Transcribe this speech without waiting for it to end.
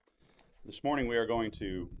This morning we are going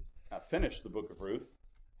to finish the book of Ruth.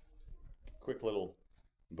 Quick little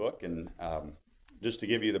book, and just to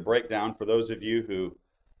give you the breakdown for those of you who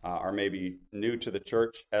are maybe new to the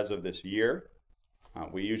church as of this year,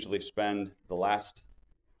 we usually spend the last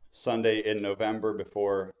Sunday in November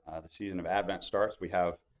before the season of Advent starts. We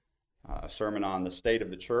have a sermon on the state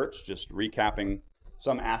of the church, just recapping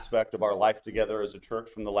some aspect of our life together as a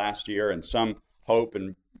church from the last year and some hope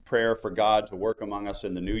and prayer for God to work among us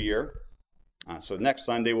in the new year. So next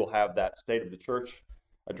Sunday we'll have that State of the Church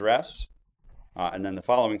address, and then the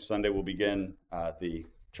following Sunday we'll begin the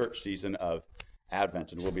church season of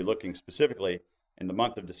Advent, and we'll be looking specifically in the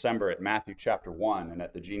month of December at Matthew chapter 1 and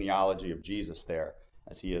at the genealogy of Jesus there,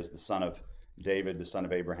 as he is the son of David, the son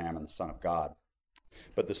of Abraham, and the son of God.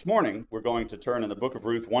 But this morning we're going to turn in the book of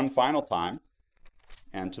Ruth one final time,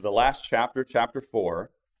 and to the last chapter, chapter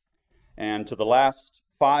 4, and to the last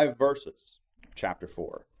 5 verses of chapter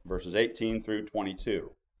 4. Verses 18 through 22.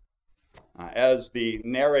 As the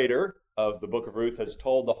narrator of the book of Ruth has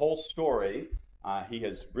told the whole story, he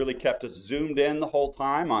has really kept us zoomed in the whole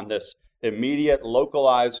time on this immediate,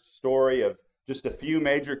 localized story of just a few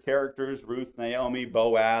major characters, Ruth, Naomi,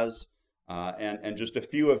 Boaz, and just a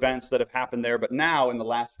few events that have happened there. But now, in the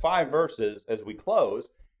last 5 verses, as we close,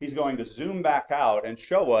 he's going to zoom back out and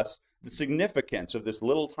show us the significance of this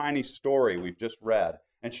little tiny story we've just read,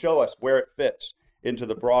 and show us where it fits into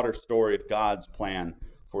the broader story of God's plan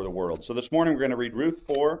for the world. So this morning we're going to read Ruth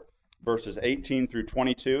 4, verses 18 through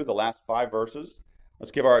 22, the last 5 verses.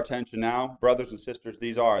 Let's give our attention now. Brothers and sisters,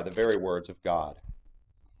 these are the very words of God.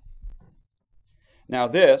 Now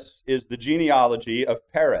this is the genealogy of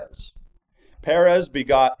Perez. Perez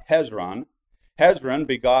begot Hezron. Hezron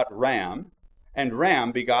begot Ram, and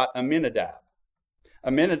Ram begot Amminadab.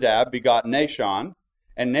 Amminadab begot Nahshon,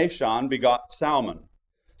 and Nahshon begot Salmon.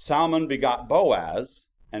 Salmon begot Boaz,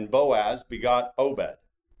 and Boaz begot Obed.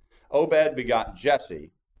 Obed begot Jesse,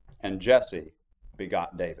 and Jesse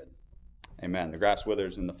begot David. Amen. The grass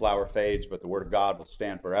withers and the flower fades, but the word of God will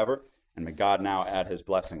stand forever. And may God now add his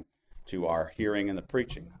blessing to our hearing and the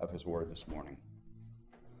preaching of his word this morning.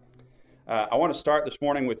 I want to start this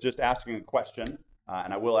morning with just asking a question,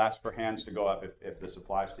 and I will ask for hands to go up if this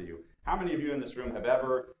applies to you. How many of you in this room have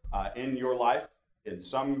ever, in your life, in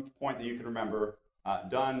some point that you can remember,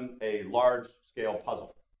 done a large-scale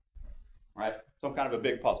puzzle, right? Some kind of a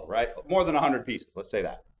big puzzle, right? More than 100 pieces, let's say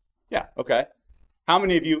that. Yeah, okay. How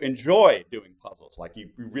many of you enjoy doing puzzles? Like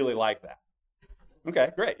you really like that?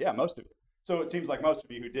 Okay, great. Yeah, most of you. So it seems like most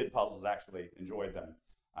of you who did puzzles actually enjoyed them.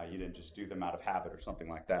 You didn't just do them out of habit or something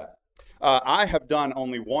like that. I have done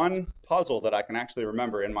only one puzzle that I can actually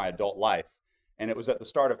remember in my adult life, and it was at the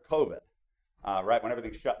start of COVID. Right when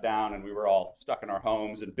everything shut down and we were all stuck in our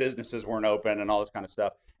homes and businesses weren't open and all this kind of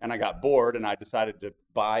stuff. And I got bored and I decided to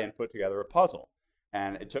buy and put together a puzzle.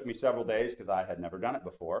 And it took me several days because I had never done it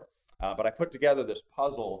before. But I put together this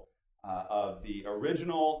puzzle of the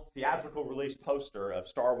original theatrical release poster of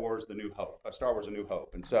Star Wars: A New Hope.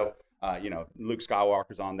 And so, Luke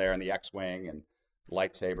Skywalker's on there and the X-Wing and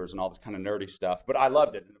lightsabers and all this kind of nerdy stuff. But I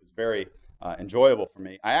loved it and it was very enjoyable for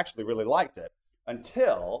me. I actually really liked it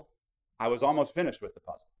until I was almost finished with the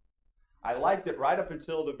puzzle. I liked it right up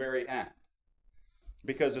until the very end.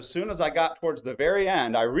 Because as soon as I got towards the very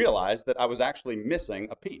end, I realized that I was actually missing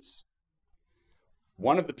a piece.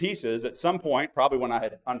 One of the pieces, at some point, probably when I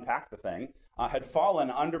had unpacked the thing, had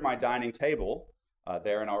fallen under my dining table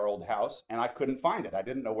there in our old house, and I couldn't find it. I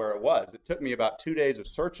didn't know where it was. It took me about 2 days of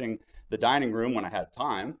searching the dining room when I had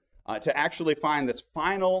time to actually find this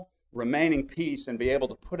final remaining piece and be able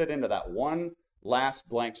to put it into that one last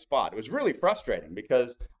blank spot. It was really frustrating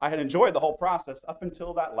because I had enjoyed the whole process up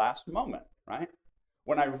until that last moment, right?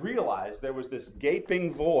 When I realized there was this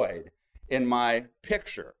gaping void in my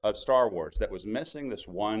picture of Star Wars that was missing this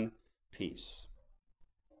one piece.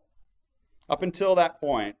 Up until that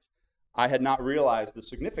point, I had not realized the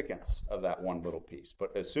significance of that one little piece.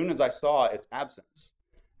 But as soon as I saw its absence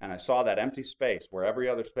and I saw that empty space where every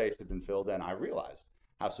other space had been filled in, I realized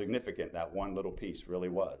how significant that one little piece really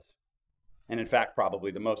was. And in fact,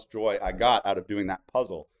 probably the most joy I got out of doing that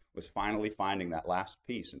puzzle was finally finding that last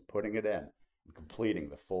piece and putting it in and completing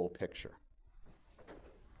the full picture.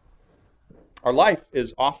 Our life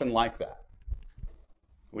is often like that.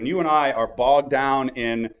 When you and I are bogged down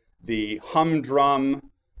in the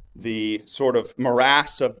humdrum, the sort of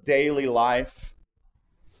morass of daily life,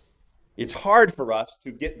 it's hard for us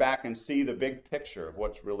to get back and see the big picture of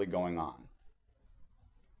what's really going on.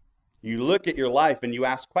 You look at your life and you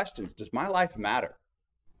ask questions. Does my life matter?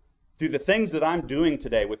 Do the things that I'm doing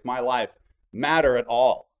today with my life matter at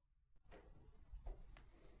all?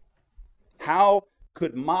 How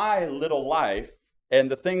could my little life and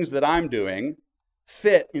the things that I'm doing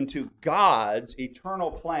fit into God's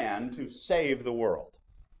eternal plan to save the world?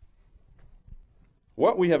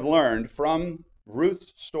 What we have learned from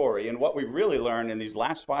Ruth's story, and what we really learned in these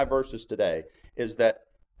last 5 verses today, is that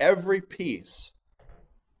every piece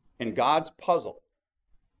in God's puzzle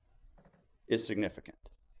is significant.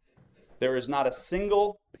 There is not a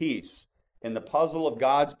single piece in the puzzle of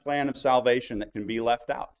God's plan of salvation that can be left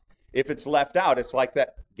out. If it's left out, it's like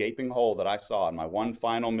that gaping hole that I saw in my one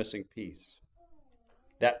final missing piece.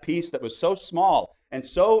 That piece that was so small and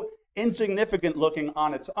so insignificant looking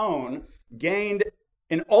on its own gained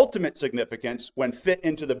an ultimate significance when fit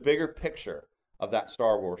into the bigger picture of that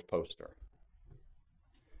Star Wars poster.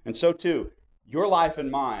 And so too, your life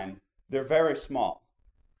and mine, they're very small.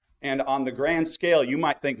 And on the grand scale, you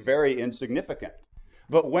might think very insignificant.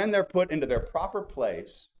 But when they're put into their proper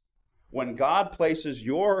place, when God places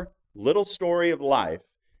your little story of life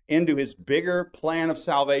into his bigger plan of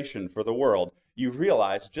salvation for the world, you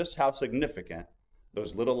realize just how significant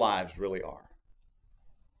those little lives really are.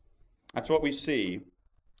 That's what we see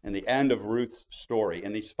in the end of Ruth's story.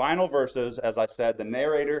 In these final verses, as I said, the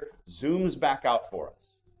narrator zooms back out for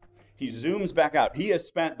us. He zooms back out. He has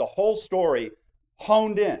spent the whole story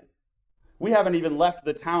honed in. We haven't even left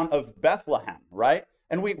the town of Bethlehem, right?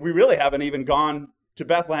 And we really haven't even gone to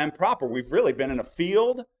Bethlehem proper. We've really been in a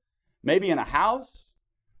field, maybe in a house.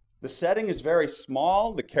 The setting is very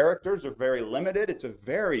small. The characters are very limited. It's a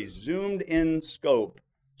very zoomed in scope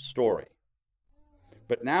story.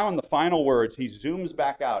 But now in the final words, he zooms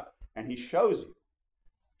back out and he shows you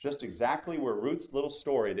just exactly where Ruth's little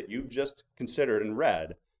story that you've just considered and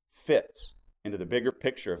read fits into the bigger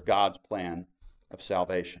picture of God's plan of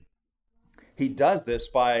salvation. He does this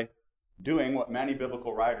by doing what many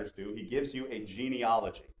biblical writers do. He gives you a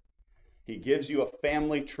genealogy. He gives you a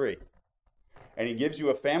family tree. And he gives you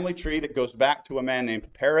a family tree that goes back to a man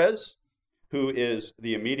named Perez, who is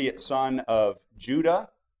the immediate son of Judah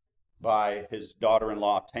by his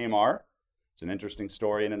daughter-in-law Tamar. It's an interesting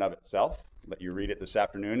story in and of itself. I'll let you read it this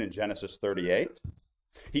afternoon in Genesis 38.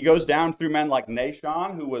 He goes down through men like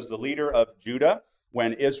Nahshon, who was the leader of Judah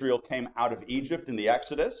when Israel came out of Egypt in the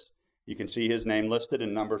Exodus. You can see his name listed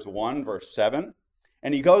in Numbers 1, verse 7.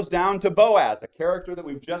 And he goes down to Boaz, a character that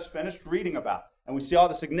we've just finished reading about. And we see all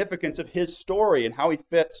the significance of his story and how he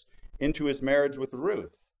fits into his marriage with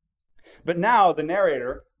Ruth. But now the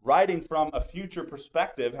narrator, writing from a future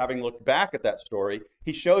perspective, having looked back at that story,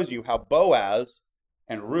 he shows you how Boaz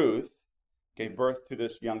and Ruth gave birth to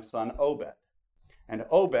this young son, Obed. And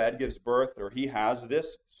Obed gives birth, or he has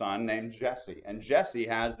this son named Jesse. And Jesse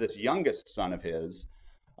has this youngest son of his,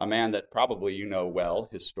 a man that probably you know well,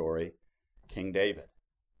 his story, King David.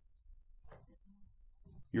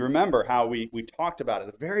 You remember how we talked about it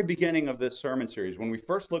at the very beginning of this sermon series, when we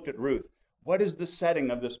first looked at Ruth. What is the setting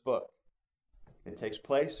of this book? It takes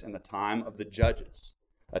place in the time of the Judges,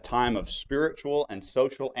 a time of spiritual and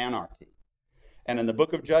social anarchy. And in the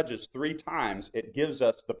book of Judges, 3 times, it gives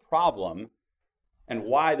us the problem and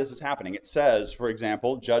why this is happening. It says, for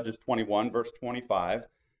example, Judges 21, verse 25,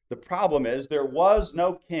 the problem is there was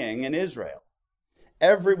no king in Israel.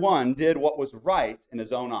 Everyone did what was right in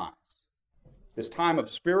his own eyes. This time of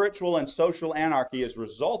spiritual and social anarchy is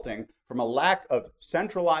resulting from a lack of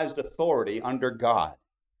centralized authority under God.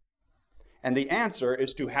 And the answer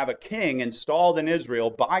is to have a king installed in Israel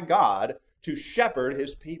by God to shepherd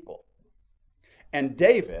his people. And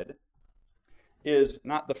David is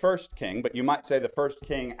not the first king, but you might say the first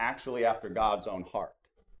king actually after God's own heart.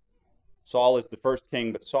 Saul is the first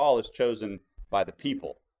king, but Saul is chosen by the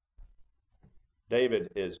people. David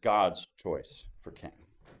is God's choice for king.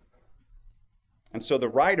 And so the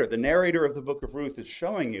writer, the narrator of the book of Ruth, is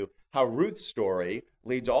showing you how Ruth's story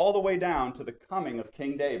leads all the way down to the coming of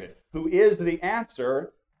King David, who is the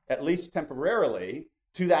answer, at least temporarily,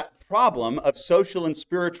 to that problem of social and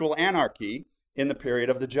spiritual anarchy in the period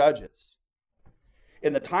of the Judges.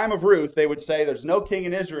 In the time of Ruth, they would say there's no king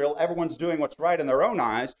in Israel, everyone's doing what's right in their own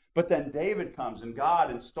eyes, but then David comes and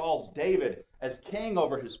God installs David as king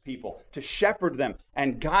over his people to shepherd them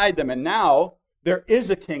and guide them. And now there is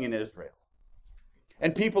a king in Israel.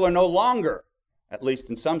 And people are no longer, at least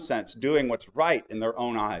in some sense, doing what's right in their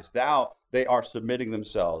own eyes. Now they are submitting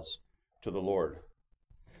themselves to the Lord.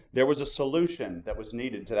 There was a solution that was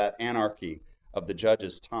needed to that anarchy of the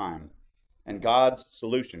Judges' time. And God's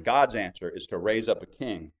solution, God's answer, is to raise up a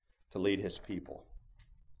king to lead his people.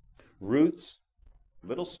 Ruth's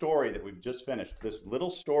little story that we've just finished, this little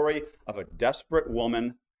story of a desperate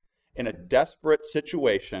woman in a desperate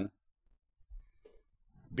situation,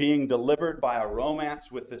 being delivered by a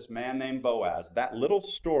romance with this man named Boaz, that little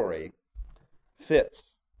story fits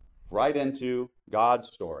right into God's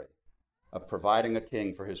story of providing a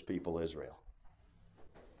king for his people Israel.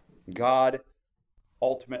 God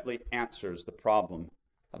ultimately answers the problem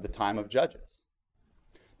of the time of Judges.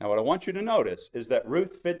 Now, what I want you to notice is that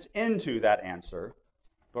Ruth fits into that answer,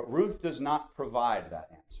 but Ruth does not provide that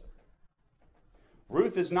answer.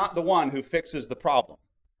 Ruth is not the one who fixes the problem,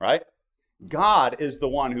 right? God is the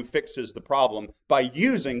one who fixes the problem by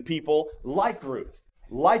using people like Ruth,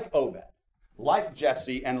 like Obed, like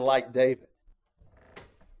Jesse, and like David.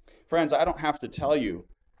 Friends, I don't have to tell you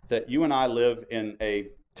that you and I live in a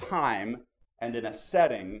time and in a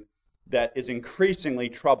setting that is increasingly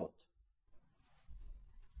troubled.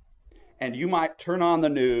 And you might turn on the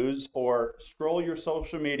news or scroll your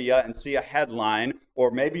social media and see a headline,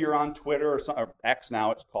 or maybe you're on Twitter or X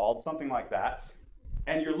now it's called, something like that,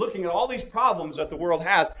 and you're looking at all these problems that the world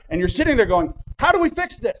has, and you're sitting there going, how do we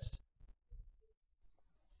fix this?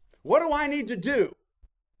 What do I need to do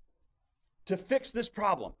to fix this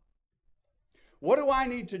problem? What do I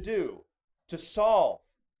need to do to solve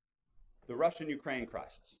the Russian-Ukraine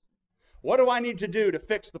crisis? What do I need to do to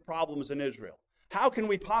fix the problems in Israel? How can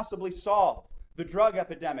we possibly solve the drug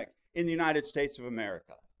epidemic in the United States of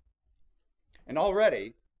America? And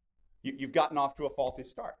already, you've gotten off to a faulty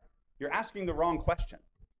start. You're asking the wrong question.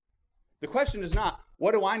 The question is not,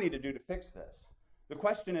 what do I need to do to fix this? The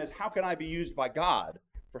question is, how can I be used by God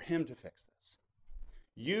for him to fix this?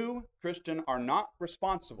 You, Christian, are not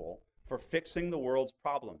responsible for fixing the world's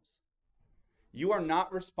problems. You are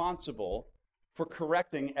not responsible for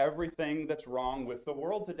correcting everything that's wrong with the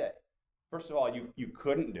world today. First of all, you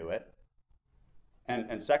couldn't do it.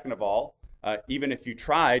 And second of all, even if you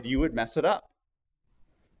tried, you would mess it up.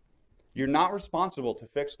 You're not responsible to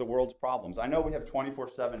fix the world's problems. I know we have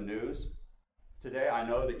 24/7 news today. I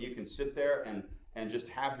know that you can sit there and just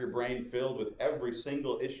have your brain filled with every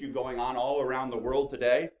single issue going on all around the world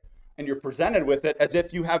today, and you're presented with it as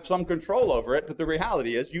if you have some control over it, but the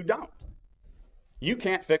reality is you don't. You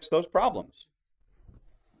can't fix those problems.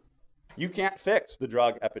 You can't fix the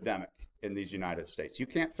drug epidemic in these United States. You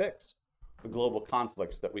can't fix the global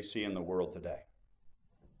conflicts that we see in the world today.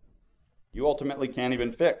 You ultimately can't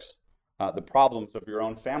even fix the problems of your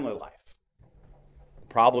own family life,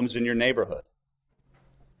 problems in your neighborhood.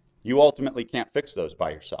 You ultimately can't fix those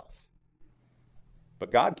by yourself.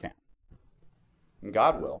 But God can. And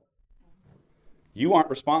God will. You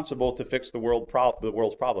aren't responsible to fix the world's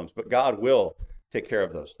problems, but God will take care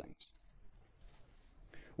of those things.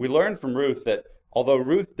 We learn from Ruth that although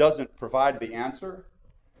Ruth doesn't provide the answer,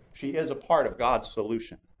 she is a part of God's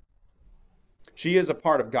solution. She is a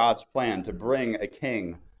part of God's plan to bring a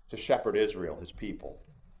king to shepherd Israel, his people.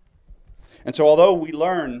 And so although we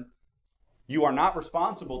learn you are not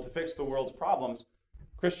responsible to fix the world's problems,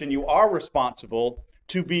 Christian, you are responsible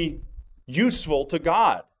to be useful to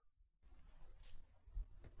God.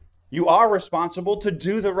 You are responsible to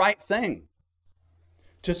do the right thing,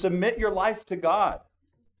 to submit your life to God,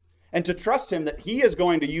 and to trust him that he is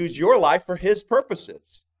going to use your life for his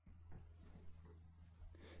purposes.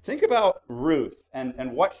 Think about Ruth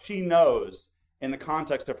and what she knows in the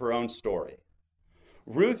context of her own story.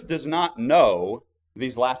 Ruth does not know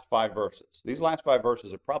these last 5 verses. These last 5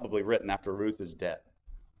 verses are probably written after Ruth is dead.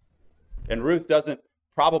 And Ruth doesn't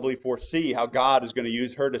probably foresee how God is going to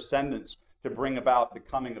use her descendants to bring about the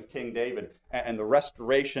coming of King David and the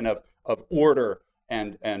restoration of order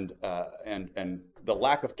and the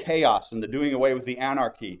lack of chaos and the doing away with the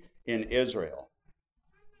anarchy in Israel.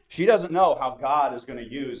 She doesn't know how God is going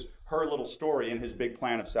to use her little story in his big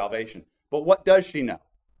plan of salvation. But what does she know?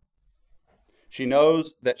 She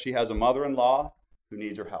knows that she has a mother-in-law who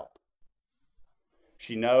needs her help.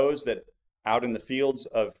 She knows that out in the fields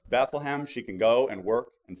of Bethlehem, she can go and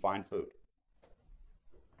work and find food.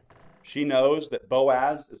 She knows that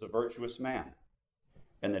Boaz is a virtuous man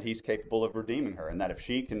and that he's capable of redeeming her, and that if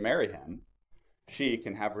she can marry him, she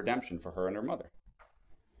can have redemption for her and her mother.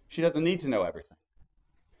 She doesn't need to know everything.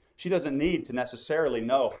 She doesn't need to necessarily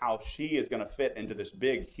know how she is going to fit into this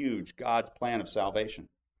big, huge God's plan of salvation.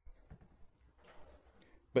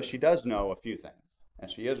 But she does know a few things,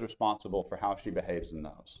 and she is responsible for how she behaves in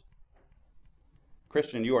those.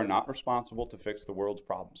 Christian, you are not responsible to fix the world's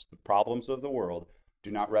problems. The problems of the world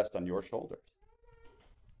do not rest on your shoulders.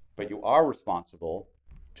 But you are responsible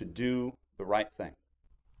to do the right thing,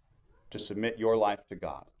 to submit your life to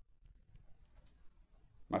God.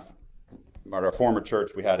 At our former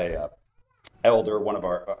church, we had a elder, one of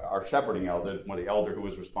our shepherding elder, one of the elder who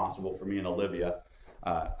was responsible for me and Olivia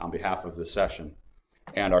on behalf of the session.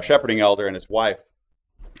 And our shepherding elder and his wife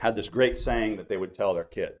had this great saying that they would tell their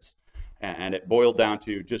kids. And it boiled down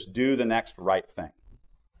to just do the next right thing.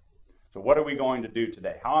 So what are we going to do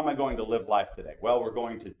today? How am I going to live life today? Well, we're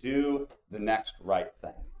going to do the next right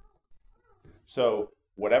thing. So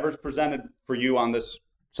whatever's presented for you on this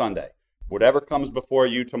Sunday, whatever comes before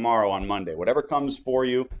you tomorrow on Monday, whatever comes for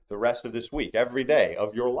you the rest of this week, every day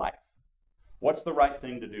of your life, what's the right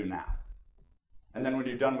thing to do now? And then when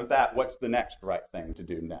you're done with that, what's the next right thing to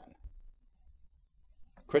do then?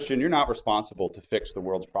 Christian, you're not responsible to fix the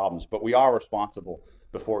world's problems, but we are responsible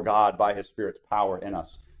before God by his Spirit's power in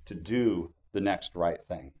us to do the next right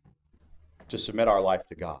thing, to submit our life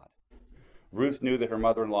to God. Ruth knew that her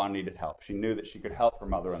mother-in-law needed help. She knew that she could help her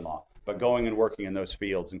mother-in-law by going and working in those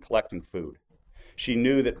fields and collecting food. She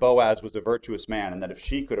knew that Boaz was a virtuous man and that if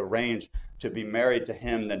she could arrange to be married to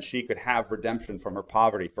him, then she could have redemption from her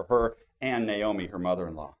poverty for her and Naomi, her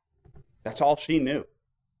mother-in-law. That's all she knew.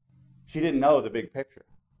 She didn't know the big picture,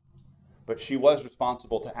 but she was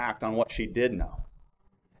responsible to act on what she did know.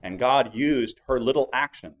 And God used her little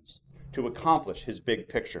actions to accomplish his big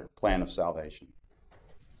picture plan of salvation.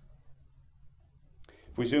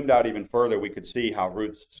 If we zoomed out even further, we could see how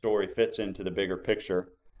Ruth's story fits into the bigger picture.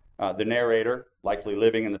 The narrator, likely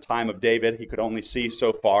living in the time of David, he could only see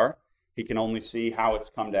so far. He can only see how it's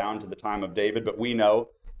come down to the time of David, but we know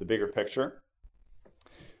the bigger picture.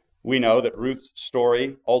 We know that Ruth's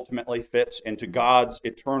story ultimately fits into God's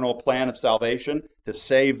eternal plan of salvation to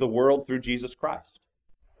save the world through Jesus Christ.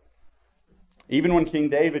 Even when King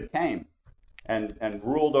David came and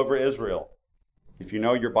ruled over Israel, if you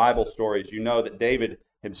know your Bible stories, you know that David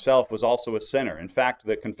himself was also a sinner. In fact,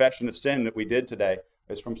 the confession of sin that we did today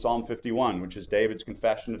is from Psalm 51, which is David's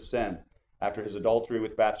confession of sin after his adultery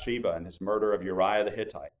with Bathsheba and his murder of Uriah the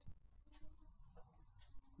Hittite.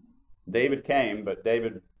 David came, but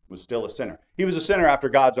David was still a sinner. He was a sinner after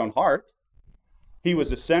God's own heart. He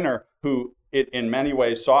was a sinner who, in many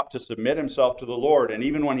ways, sought to submit himself to the Lord. And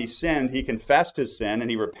even when he sinned, he confessed his sin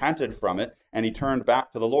and he repented from it and he turned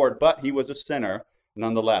back to the Lord. But he was a sinner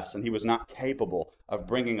nonetheless, and he was not capable of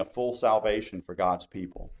bringing a full salvation for God's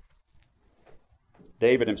people.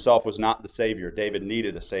 David himself was not the Savior. David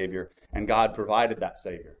needed a Savior, and God provided that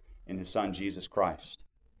Savior in his Son, Jesus Christ.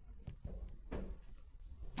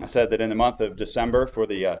 I said that in the month of December, for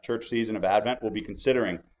the church season of Advent, we'll be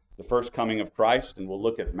considering the first coming of Christ, and we'll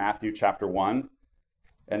look at Matthew chapter 1.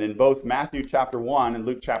 And in both Matthew chapter 1 and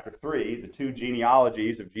Luke chapter 3, the two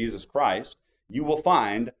genealogies of Jesus Christ, you will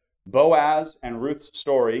find Boaz and Ruth's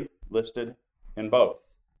story listed in both.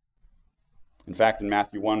 In fact, in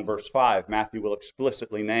Matthew 1, verse 5, Matthew will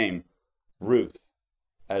explicitly name Ruth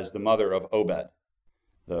as the mother of Obed,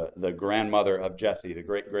 the grandmother of Jesse, the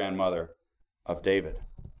great-grandmother of David.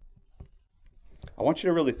 I want you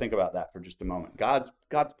to really think about that for just a moment.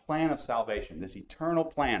 God's plan of salvation, this eternal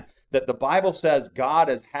plan that the Bible says God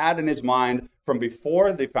has had in his mind from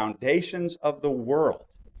before the foundations of the world.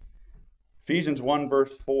 Ephesians 1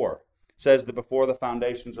 verse 4 says that before the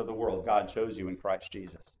foundations of the world, God chose you in Christ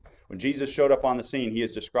Jesus. When Jesus showed up on the scene, he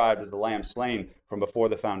is described as the lamb slain from before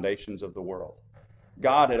the foundations of the world.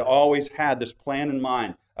 God had always had this plan in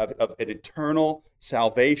mind of an eternal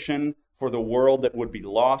salvation for the world that would be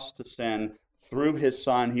lost to sin. Through his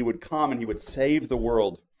Son, he would come and he would save the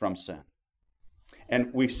world from sin.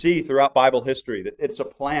 And we see throughout Bible history that it's a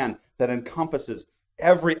plan that encompasses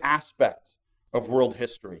every aspect of world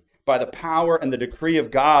history. By the power and the decree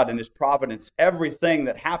of God and his providence, everything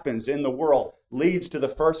that happens in the world leads to the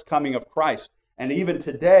first coming of Christ. And even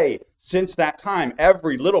today, since that time,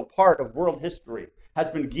 every little part of world history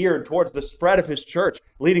has been geared towards the spread of his church,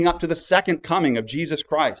 leading up to the second coming of Jesus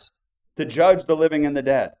Christ to judge the living and the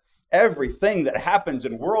dead. Everything that happens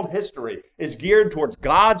in world history is geared towards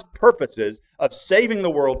God's purposes of saving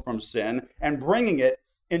the world from sin and bringing it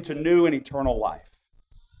into new and eternal life.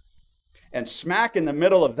 And smack in the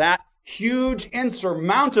middle of that huge,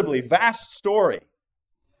 insurmountably vast story,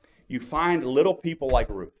 you find little people like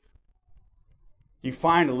Ruth. You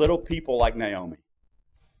find little people like Naomi,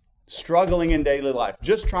 struggling in daily life,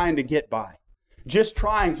 just trying to get by, just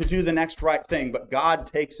trying to do the next right thing, but God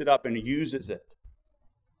takes it up and uses it.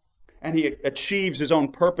 And he achieves his own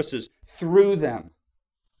purposes through them.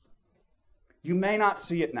 You may not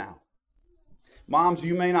see it now. Moms,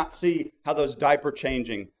 you may not see how those diaper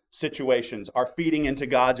changing situations are feeding into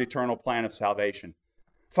God's eternal plan of salvation.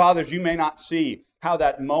 Fathers, you may not see how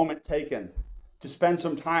that moment taken to spend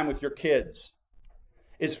some time with your kids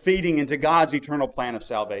is feeding into God's eternal plan of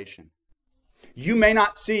salvation. You may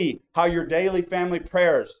not see how your daily family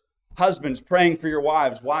prayers, husbands praying for your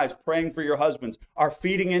wives, wives praying for your husbands, are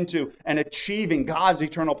feeding into and achieving God's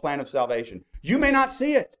eternal plan of salvation. You may not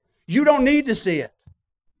see it. You don't need to see it.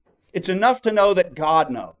 It's enough to know that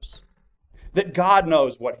God knows. That God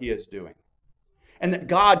knows what he is doing. And that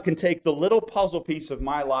God can take the little puzzle piece of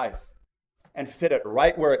my life and fit it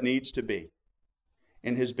right where it needs to be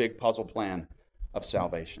in his big puzzle plan of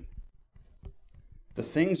salvation. The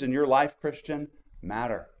things in your life, Christian,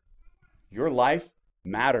 matter. Your life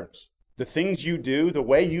matters. The things you do, the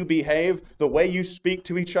way you behave, the way you speak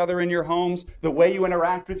to each other in your homes, the way you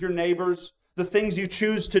interact with your neighbors, the things you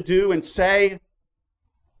choose to do and say,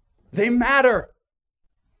 they matter.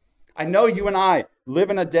 I know you and I live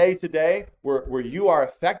in a day today where you are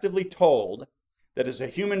effectively told that as a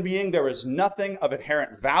human being, there is nothing of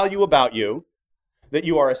inherent value about you, that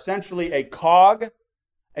you are essentially a cog,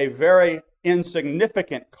 a very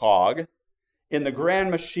insignificant cog, in the grand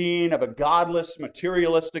machine of a godless,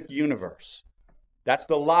 materialistic universe. That's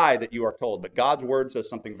the lie that you are told, but God's word says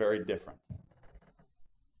something very different.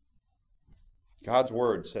 God's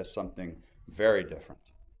word says something very different.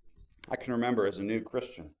 I can remember as a new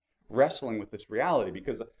Christian wrestling with this reality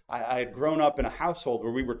because I had grown up in a household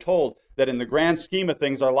where we were told that in the grand scheme of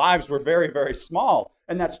things, our lives were very, very small.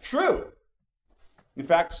 And that's true. In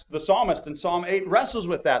fact, the psalmist in Psalm 8 wrestles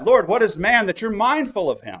with that. Lord, what is man that you're mindful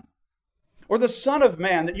of him? Or the Son of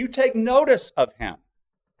Man that you take notice of him?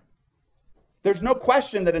 There's no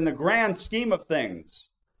question that in the grand scheme of things,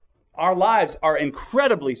 our lives are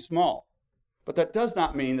incredibly small. But that does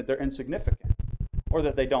not mean that they're insignificant or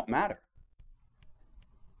that they don't matter.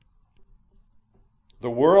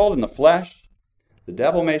 The world and the flesh, the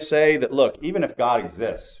devil may say that, look, even if God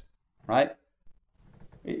exists, right?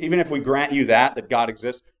 Even if we grant you that God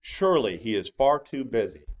exists, surely he is far too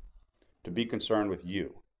busy to be concerned with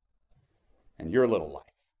you and your little life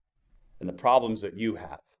and the problems that you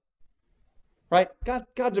have. Right?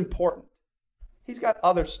 God's important. He's got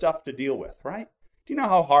other stuff to deal with, right? Do you know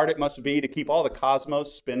how hard it must be to keep all the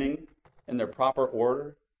cosmos spinning in their proper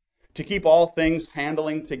order? To keep all things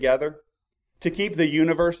handling together? To keep the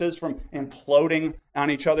universes from imploding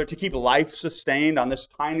on each other? To keep life sustained on this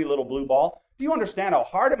tiny little blue ball? Do you understand how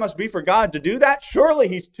hard it must be for God to do that? Surely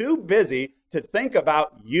he's too busy to think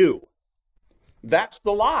about you. That's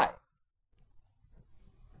the lie.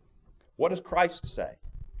 What does Christ say?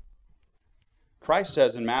 Christ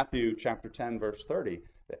says in Matthew chapter 10, verse 30,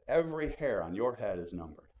 that every hair on your head is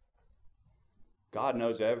numbered. God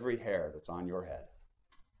knows every hair that's on your head.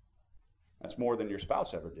 That's more than your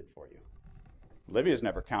spouse ever did for you. Olivia's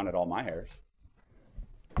never counted all my hairs.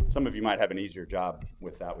 Some of you might have an easier job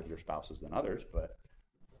with that with your spouses than others, but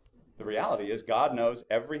the reality is God knows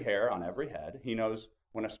every hair on every head. He knows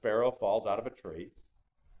when a sparrow falls out of a tree.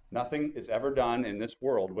 Nothing is ever done in this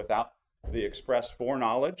world without the express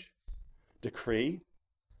foreknowledge, decree,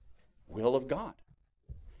 will of God.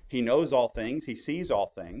 He knows all things. He sees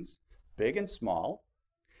all things, big and small.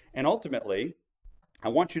 And ultimately, I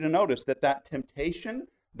want you to notice that temptation,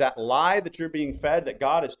 that lie that you're being fed, that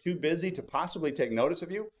God is too busy to possibly take notice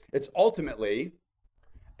of you, it's ultimately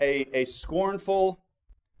a scornful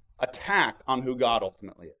attack on who God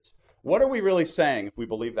ultimately is. What are we really saying if we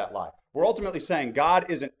believe that lie? We're ultimately saying God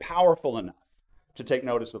isn't powerful enough to take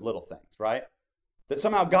notice of little things, right? That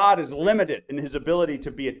somehow God is limited in his ability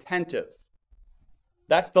to be attentive.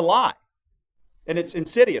 That's the lie. And it's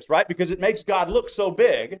insidious, right? Because it makes God look so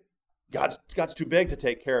big. God's too big to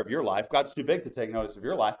take care of your life. God's too big to take notice of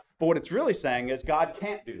your life. But what it's really saying is God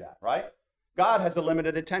can't do that, right? God has a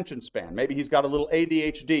limited attention span. Maybe he's got a little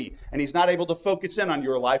ADHD and he's not able to focus in on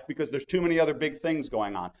your life because there's too many other big things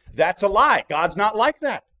going on. That's a lie. God's not like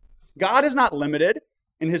that. God is not limited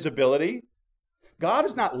in his ability. God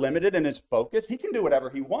is not limited in his focus. He can do whatever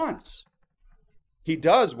he wants. He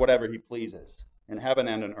does whatever he pleases in heaven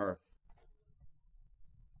and in earth.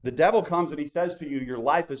 The devil comes and he says to you, your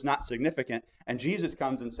life is not significant. And Jesus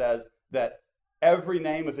comes and says that every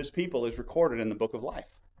name of his people is recorded in the book of life.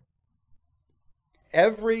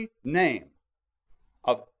 Every name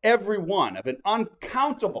of every one of an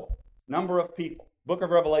uncountable number of people. Book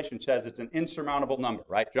of Revelation says it's an insurmountable number,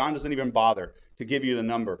 right? John doesn't even bother to give you the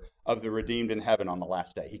number of the redeemed in heaven on the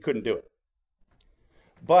last day. He couldn't do it.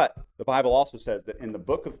 But the Bible also says that in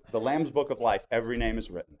the Lamb's book of life, every name is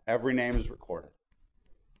written. Every name is recorded.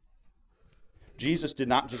 Jesus did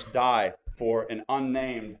not just die for an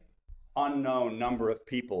unnamed, unknown number of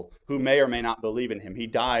people who may or may not believe in him. He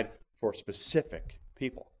died for specific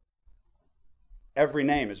people. Every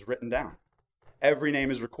name is written down. Every name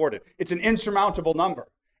is recorded. It's an insurmountable number.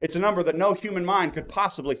 It's a number that no human mind could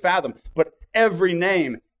possibly fathom, but every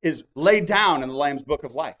name is laid down in the Lamb's book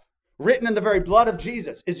of life. Written in the very blood of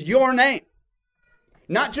Jesus is your name.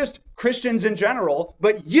 Not just Christians in general,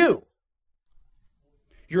 but you.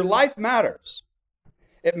 Your life matters.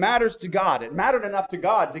 It matters to God. It mattered enough to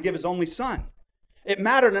God to give his only son. It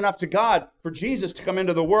mattered enough to God for Jesus to come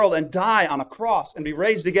into the world and die on a cross and be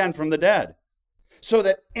raised again from the dead, so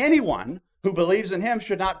that anyone who believes in him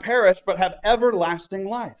should not perish but have everlasting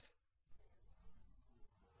life.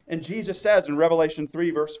 And Jesus says in Revelation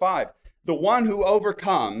 3, verse 5, the one who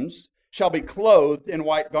overcomes shall be clothed in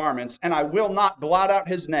white garments, and I will not blot out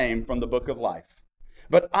his name from the book of life.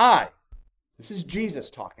 But I, this is Jesus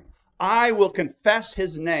talking, I will confess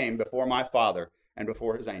his name before my Father and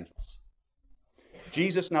before his angels.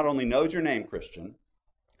 Jesus not only knows your name, Christian,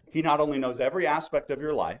 he not only knows every aspect of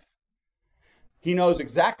your life, he knows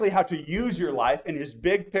exactly how to use your life in his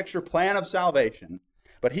big picture plan of salvation,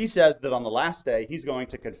 but he says that on the last day, he's going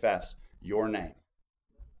to confess your name.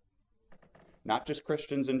 Not just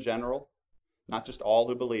Christians in general, not just all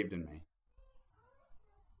who believed in me.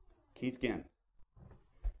 Keith Ginn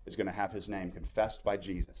is going to have his name confessed by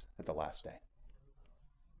Jesus at the last day.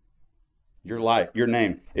 Your life, your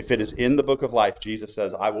name, if it is in the book of life, Jesus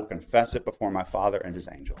says, I will confess it before my Father and his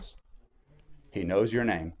angels. He knows your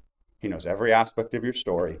name. He knows every aspect of your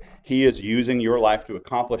story. He is using your life to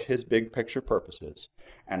accomplish his big picture purposes.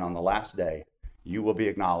 And on the last day, you will be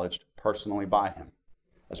acknowledged personally by him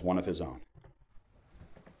as one of his own.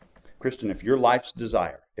 Christian, if your life's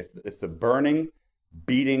desire, if the burning,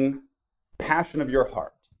 beating passion of your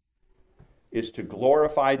heart is to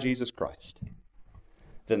glorify Jesus Christ,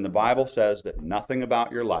 then the Bible says that nothing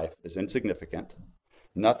about your life is insignificant.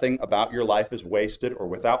 Nothing about your life is wasted or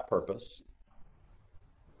without purpose.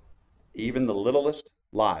 Even the littlest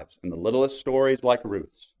lives and the littlest stories like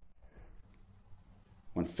Ruth's,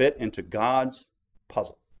 when fit into God's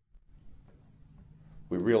puzzle,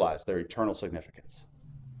 we realize their eternal significance.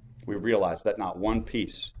 We realize that not one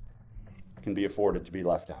piece can be afforded to be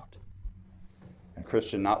left out. And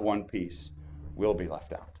Christian, not one piece will be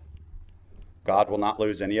left out. God will not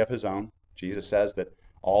lose any of his own. Jesus says that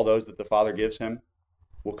all those that the Father gives him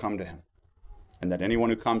will come to him, and that anyone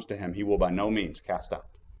who comes to him, he will by no means cast out.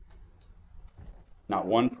 Not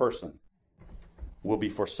one person will be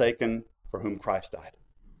forsaken for whom Christ died.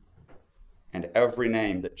 And every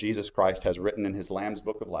name that Jesus Christ has written in his Lamb's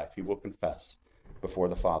book of life, he will confess before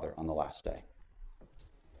the Father on the last day.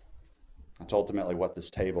 That's ultimately what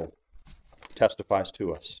this table testifies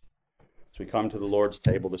to us. As we come to the Lord's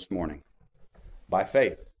table this morning, by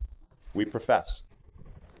faith, we profess,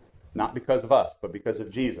 not because of us, but because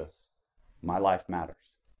of Jesus, my life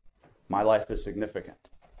matters. My life is significant.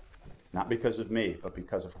 Not because of me, but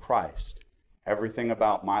because of Christ. Everything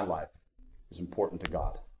about my life is important to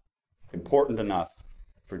God. Important enough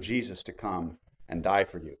for Jesus to come and die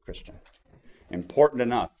for you, Christian. Important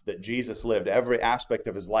enough that Jesus lived every aspect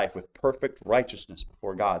of his life with perfect righteousness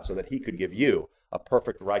before God so that he could give you a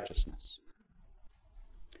perfect righteousness.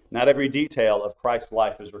 Not every detail of Christ's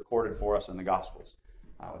life is recorded for us in the Gospels.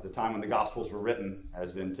 At the time when the Gospels were written,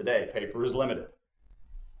 as in today, paper is limited.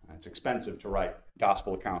 It's expensive to write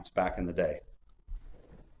gospel accounts back in the day.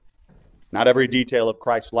 Not every detail of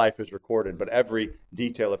Christ's life is recorded, but every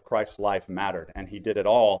detail of Christ's life mattered, and he did it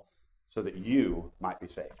all so that you might be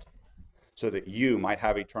saved, so that you might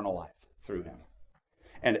have eternal life through him.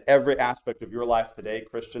 And every aspect of your life today,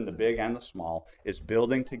 Christian, the big and the small, is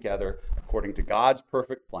building together according to God's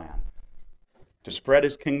perfect plan to spread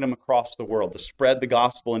his kingdom across the world, to spread the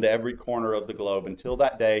gospel into every corner of the globe until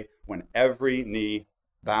that day when every knee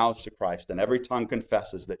bows to Christ and every tongue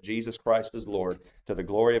confesses that Jesus Christ is Lord to the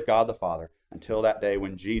glory of God the Father, until that day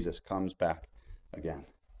when Jesus comes back again.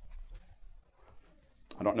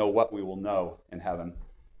 I don't know what we will know in heaven.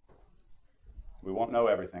 We won't know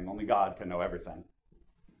everything. Only God can know everything.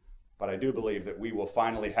 But I do believe that we will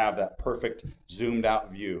finally have that perfect zoomed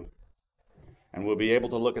out view, and we'll be able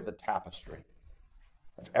to look at the tapestry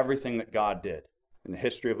of everything that God did in the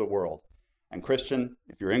history of the world. And Christian,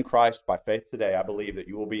 if you're in Christ by faith today, I believe that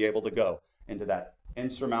you will be able to go into that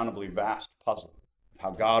insurmountably vast puzzle of how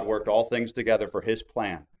God worked all things together for his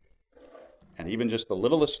plan. And even just the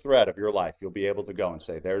littlest thread of your life, you'll be able to go and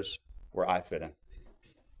say, there's where I fit in.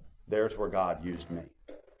 There's where God used me.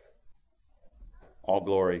 All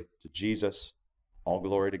glory to Jesus, all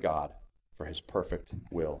glory to God for his perfect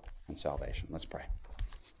will and salvation. Let's pray.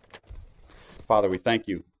 Father, we thank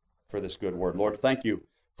you for this good word. Lord, thank you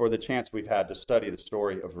for the chance we've had to study the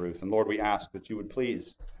story of Ruth. And Lord, we ask that you would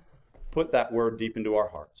please put that word deep into our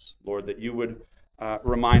hearts. Lord, that you would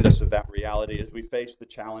remind us of that reality as we face the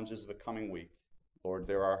challenges of the coming week. Lord,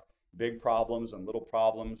 there are big problems and little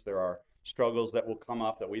problems. There are struggles that will come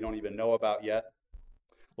up that we don't even know about yet.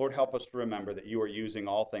 Lord, help us to remember that you are using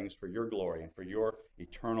all things for your glory and for your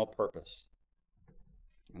eternal purpose.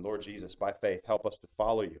 And Lord Jesus, by faith, help us to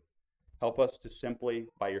follow you. Help us to simply,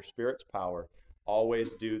 by your Spirit's power,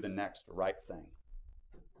 always do the next right thing.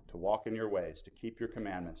 to walk in your ways, to keep your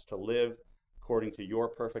commandments, to live according to your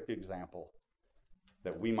perfect example,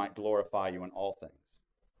 that we might glorify you in all things.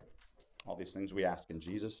 All these things we ask in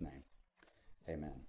Jesus' name. Amen.